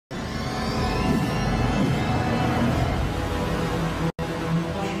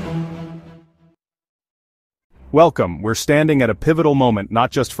Welcome, we're standing at a pivotal moment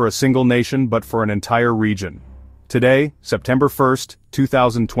not just for a single nation but for an entire region. Today, September 1st,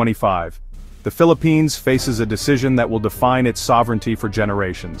 2025, the Philippines faces a decision that will define its sovereignty for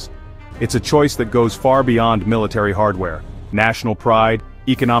generations. It's a choice that goes far beyond military hardware, national pride,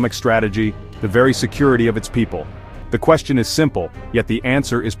 economic strategy, the very security of its people. The question is simple, yet the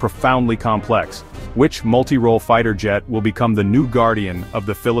answer is profoundly complex. Which multi-role fighter jet will become the new guardian of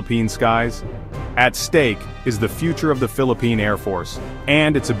the Philippine skies? At stake is the future of the Philippine Air Force,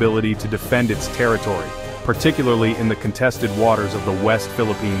 and its ability to defend its territory, particularly in the contested waters of the West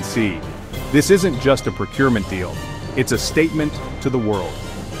Philippine Sea. This isn't just a procurement deal, it's a statement to the world.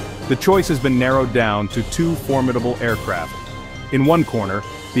 The choice has been narrowed down to two formidable aircraft. In one corner,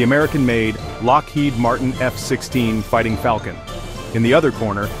 the American-made Lockheed Martin F-16 fighting Falcon. In the other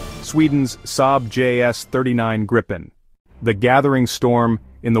corner, Sweden's Saab JS-39 Gripen. The gathering storm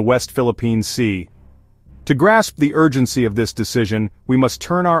in the West Philippine Sea. To grasp the urgency of this decision, we must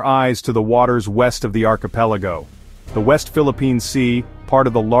turn our eyes to the waters west of the archipelago. The West Philippine Sea, part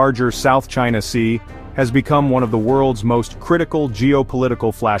of the larger South China Sea, has become one of the world's most critical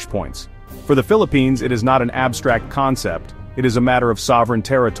geopolitical flashpoints. For the Philippines, it is not an abstract concept, it is a matter of sovereign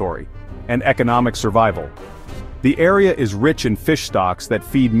territory and economic survival. The area is rich in fish stocks that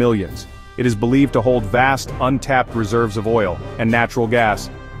feed millions. It is believed to hold vast, untapped reserves of oil and natural gas,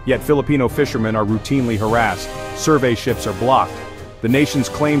 yet Filipino fishermen are routinely harassed, survey ships are blocked. The nation's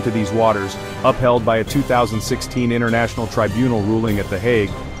claim to these waters, upheld by a 2016 International Tribunal ruling at The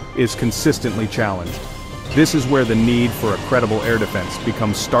Hague, is consistently challenged. This is where the need for a credible air defense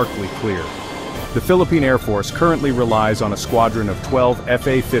becomes starkly clear. The Philippine Air Force currently relies on a squadron of 12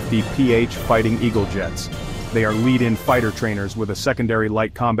 FA-50PH Fighting Eagle jets. They are lead-in fighter trainers with a secondary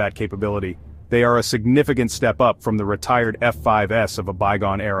light combat capability. They are a significant step up from the retired F-5S of a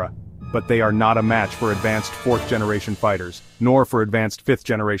bygone era. But they are not a match for advanced fourth-generation fighters, nor for advanced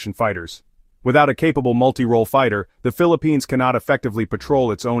fifth-generation fighters. Without a capable multi-role fighter, the Philippines cannot effectively patrol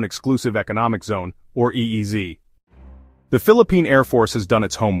its own exclusive economic zone, or EEZ. The Philippine Air Force has done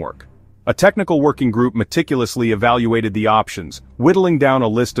its homework. A technical working group meticulously evaluated the options, whittling down a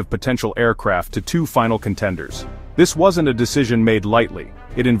list of potential aircraft to two final contenders. This wasn't a decision made lightly.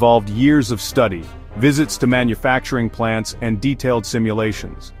 It involved years of study, visits to manufacturing plants, and detailed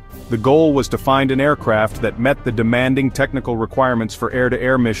simulations. The goal was to find an aircraft that met the demanding technical requirements for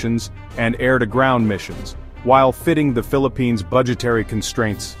air-to-air missions and air-to-ground missions, while fitting the Philippines' budgetary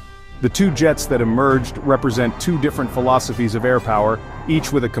constraints. The two jets that emerged represent two different philosophies of air power,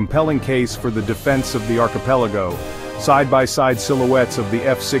 each with a compelling case for the defense of the archipelago. Side-by-side silhouettes of the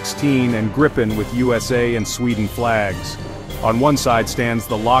F-16 and Gripen with USA and Sweden flags. On one side stands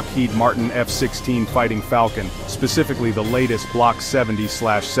the Lockheed Martin F-16 Fighting Falcon, specifically the latest Block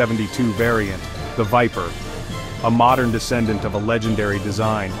 70/72 variant, the Viper. A modern descendant of a legendary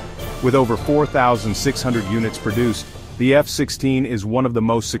design. With over 4,600 units produced, the F-16 is one of the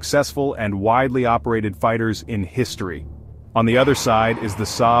most successful and widely operated fighters in history. On the other side is the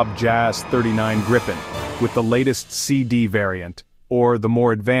Saab JS-39 Gripen, with the latest CD variant, or the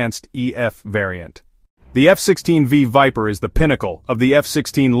more advanced EF variant. The F-16V Viper is the pinnacle of the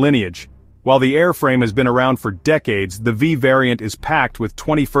F-16 lineage. While the airframe has been around for decades, the V variant is packed with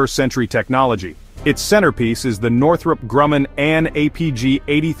 21st century technology. Its centerpiece is the Northrop Grumman AN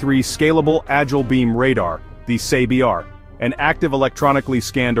APG-83 Scalable Agile Beam Radar, the SABR, an active electronically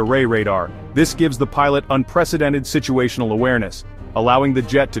scanned array radar. This gives the pilot unprecedented situational awareness, allowing the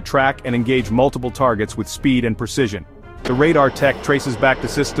jet to track and engage multiple targets with speed and precision. The radar tech traces back to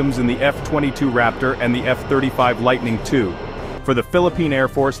systems in the F-22 Raptor and the F-35 Lightning II. For the Philippine Air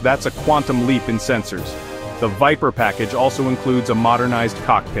Force, that's a quantum leap in sensors. The Viper package also includes a modernized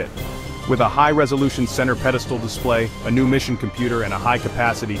cockpit. With a high-resolution center pedestal display, a new mission computer, and a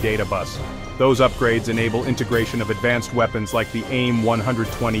high-capacity data bus. Those upgrades enable integration of advanced weapons like the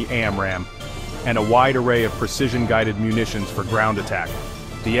AIM-120 AMRAAM, and a wide array of precision-guided munitions for ground attack.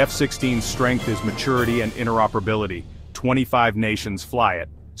 The F-16's strength is maturity and interoperability. 25 nations fly it,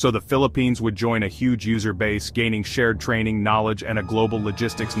 so the Philippines would join a huge user base, gaining shared training, knowledge, and a global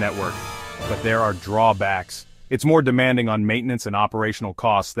logistics network. But there are drawbacks. It's more demanding on maintenance and operational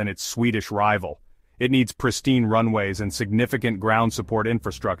costs than its Swedish rival. It needs pristine runways and significant ground support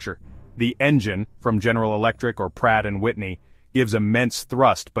infrastructure. The engine, from General Electric or Pratt & Whitney, gives immense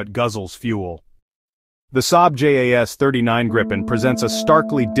thrust but guzzles fuel. The Saab JS-39 Gripen presents a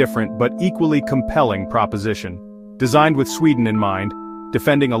starkly different but equally compelling proposition. Designed with Sweden in mind,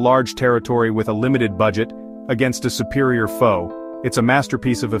 defending a large territory with a limited budget against a superior foe, it's a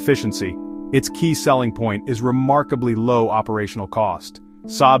masterpiece of efficiency. Its key selling point is remarkably low operational cost.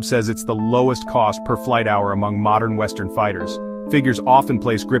 Saab says it's the lowest cost per flight hour among modern Western fighters. Figures often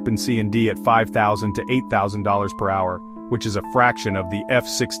place Gripen C and D at $5,000 to $8,000 per hour, which is a fraction of the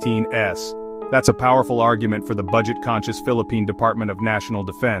F-16S. That's a powerful argument for the budget-conscious Philippine Department of National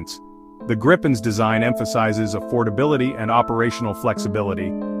Defense. The Gripen's design emphasizes affordability and operational flexibility.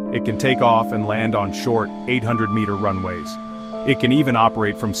 It can take off and land on short, 800-meter runways. It can even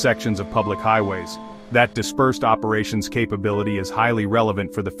operate from sections of public highways. That dispersed operations capability is highly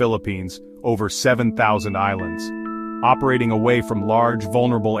relevant for the Philippines, over 7,000 islands. Operating away from large,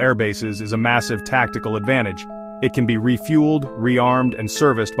 vulnerable airbases is a massive tactical advantage. It can be refueled, rearmed, and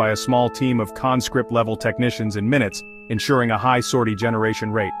serviced by a small team of conscript-level technicians in minutes, ensuring a high sortie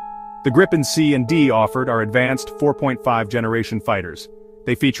generation rate. The Gripen C and D offered are advanced 4.5 generation fighters.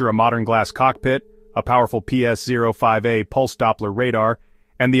 They feature a modern glass cockpit, a powerful PS-05A pulse Doppler radar,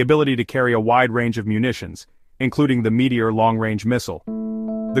 and the ability to carry a wide range of munitions, including the Meteor long-range missile.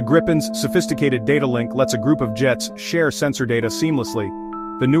 The Gripen's sophisticated data link lets a group of jets share sensor data seamlessly.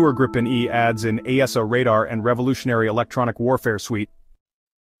 The newer Gripen E adds an AESA radar and revolutionary electronic warfare suite.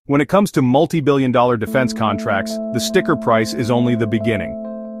 When it comes to multi-billion-dollar defense contracts, the sticker price is only the beginning.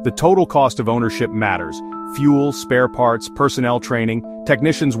 The total cost of ownership matters: fuel, spare parts, personnel training,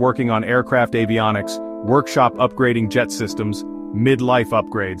 technicians working on aircraft avionics, workshop upgrading jet systems, mid-life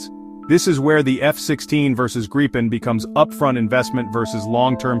upgrades. This is where the F-16 versus Gripen becomes upfront investment versus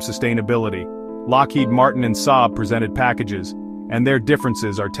long-term sustainability. Lockheed Martin and Saab presented packages, and their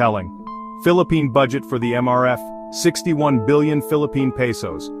differences are telling. Philippine budget for the MRF, 61 billion Philippine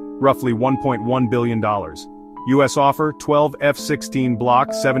pesos, roughly $1.1 billion. US offer, 12 F-16 Block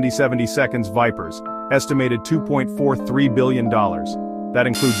 70-70 seconds Vipers, estimated $2.43 billion. That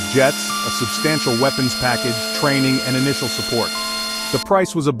includes jets, a substantial weapons package, training, and initial support. The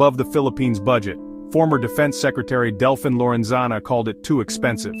price was above the Philippines' budget. Former Defense Secretary Delfin Lorenzana called it too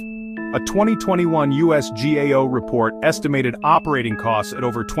expensive. A 2021 US GAO report estimated operating costs at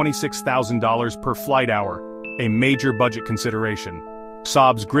over $26,000 per flight hour, a major budget consideration.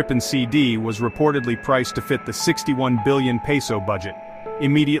 Saab's Gripen CD was reportedly priced to fit the 61 billion peso budget,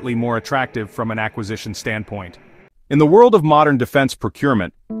 immediately more attractive from an acquisition standpoint. In the world of modern defense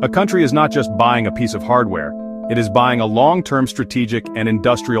procurement, a country is not just buying a piece of hardware, it is buying a long-term strategic and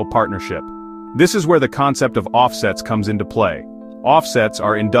industrial partnership. This is where the concept of offsets comes into play. Offsets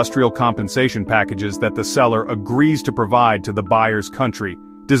are industrial compensation packages that the seller agrees to provide to the buyer's country,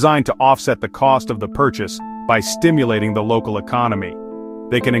 designed to offset the cost of the purchase by stimulating the local economy.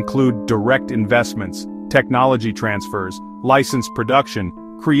 They can include direct investments, technology transfers, licensed production,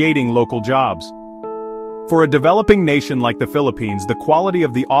 creating local jobs. For a developing nation like the Philippines, the quality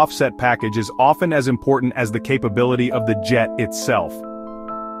of the offset package is often as important as the capability of the jet itself.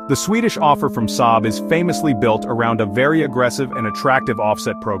 The Swedish offer from Saab is famously built around a very aggressive and attractive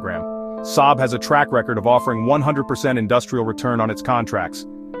offset program. Saab has a track record of offering 100% industrial return on its contracts.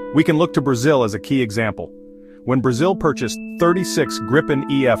 We can look to Brazil as a key example. When Brazil purchased 36 Gripen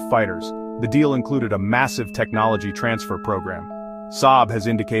EF fighters, the deal included a massive technology transfer program. Saab has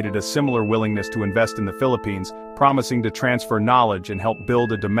indicated a similar willingness to invest in the Philippines, promising to transfer knowledge and help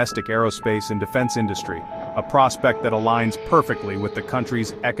build a domestic aerospace and defense industry, a prospect that aligns perfectly with the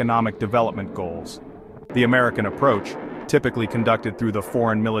country's economic development goals. The American approach, typically conducted through the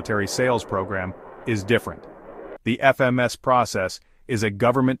Foreign Military Sales Program, is different. The FMS process is a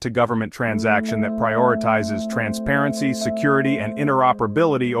government-to-government transaction that prioritizes transparency, security, and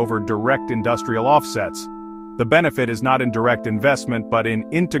interoperability over direct industrial offsets. The benefit is not in direct investment but in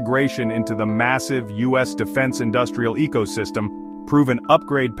integration into the massive U.S. defense industrial ecosystem, proven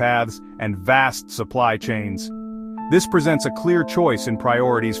upgrade paths, and vast supply chains. This presents a clear choice in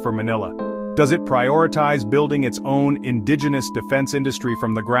priorities for Manila. Does it prioritize building its own indigenous defense industry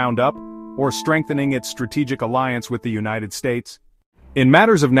from the ground up, or strengthening its strategic alliance with the United States? In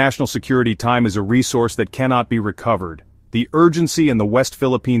matters of national security, time is a resource that cannot be recovered. The urgency in the West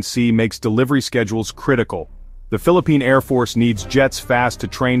Philippine Sea makes delivery schedules critical. The Philippine Air Force needs jets fast to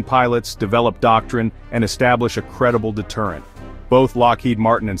train pilots, develop doctrine, and establish a credible deterrent. Both Lockheed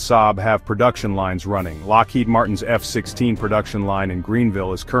Martin and Saab have production lines running. Lockheed Martin's F-16 production line in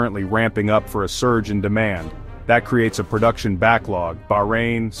Greenville is currently ramping up for a surge in demand. That creates a production backlog: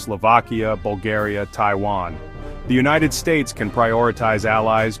 Bahrain, Slovakia, Bulgaria, Taiwan. The United States can prioritize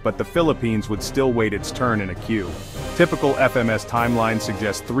allies, but the Philippines would still wait its turn in a queue. Typical FMS timelines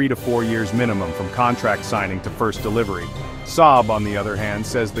suggest 3 to 4 years minimum from contract signing to first delivery. Saab, on the other hand,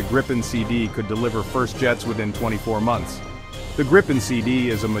 says the Gripen CD could deliver first jets within 24 months. The Gripen CD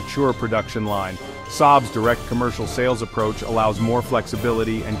is a mature production line. Saab's direct commercial sales approach allows more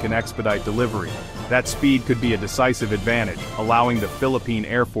flexibility and can expedite delivery. That speed could be a decisive advantage, allowing the Philippine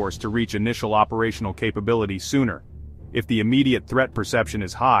Air Force to reach initial operational capability sooner. If the immediate threat perception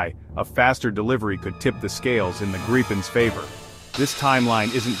is high, a faster delivery could tip the scales in the Gripen's favor. This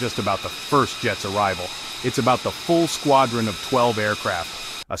timeline isn't just about the first jet's arrival, it's about the full squadron of 12 aircraft.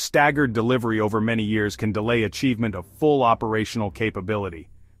 A staggered delivery over many years can delay achievement of full operational capability.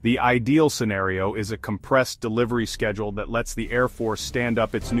 The ideal scenario is a compressed delivery schedule that lets the Air Force stand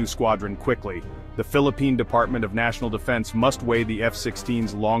up its new squadron quickly. The Philippine Department of National Defense must weigh the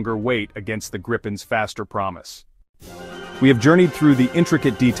F-16's longer wait against the Gripen's faster promise. We have journeyed through the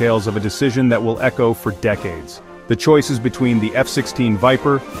intricate details of a decision that will echo for decades. The choice is between the F-16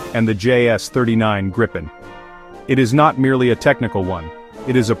 Viper and the JS-39 Gripen. It is not merely a technical one.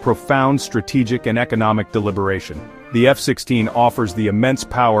 It is a profound strategic and economic deliberation. The F-16 offers the immense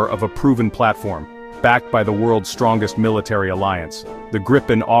power of a proven platform, backed by the world's strongest military alliance. The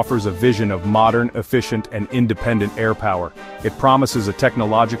Gripen offers a vision of modern, efficient, and independent air power. It promises a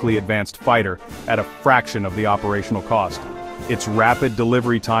technologically advanced fighter at a fraction of the operational cost. Its rapid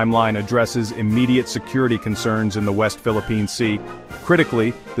delivery timeline addresses immediate security concerns in the West Philippine Sea.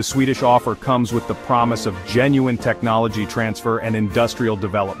 Critically, the Swedish offer comes with the promise of genuine technology transfer and industrial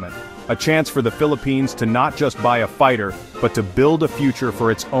development. A chance for the Philippines to not just buy a fighter, but to build a future for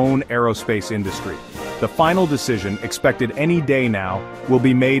its own aerospace industry. The final decision, expected any day now, will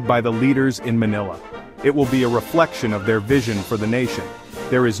be made by the leaders in Manila. It will be a reflection of their vision for the nation.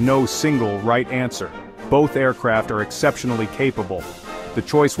 There is no single right answer. Both aircraft are exceptionally capable. The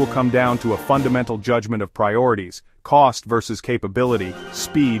choice will come down to a fundamental judgment of priorities: cost versus capability,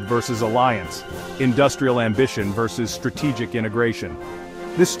 speed versus alliance, industrial ambition versus strategic integration.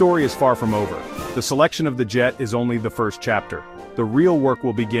 This story is far from over. The selection of the jet is only the first chapter. The real work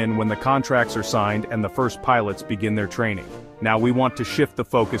will begin when the contracts are signed and the first pilots begin their training. Now we want to shift the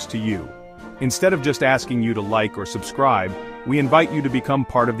focus to you. Instead of just asking you to like or subscribe, we invite you to become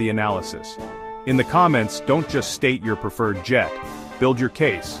part of the analysis. In the comments, don't just state your preferred jet. Build your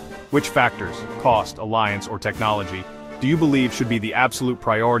case. Which factors, cost, alliance, or technology, do you believe should be the absolute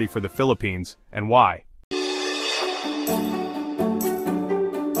priority for the Philippines, and why?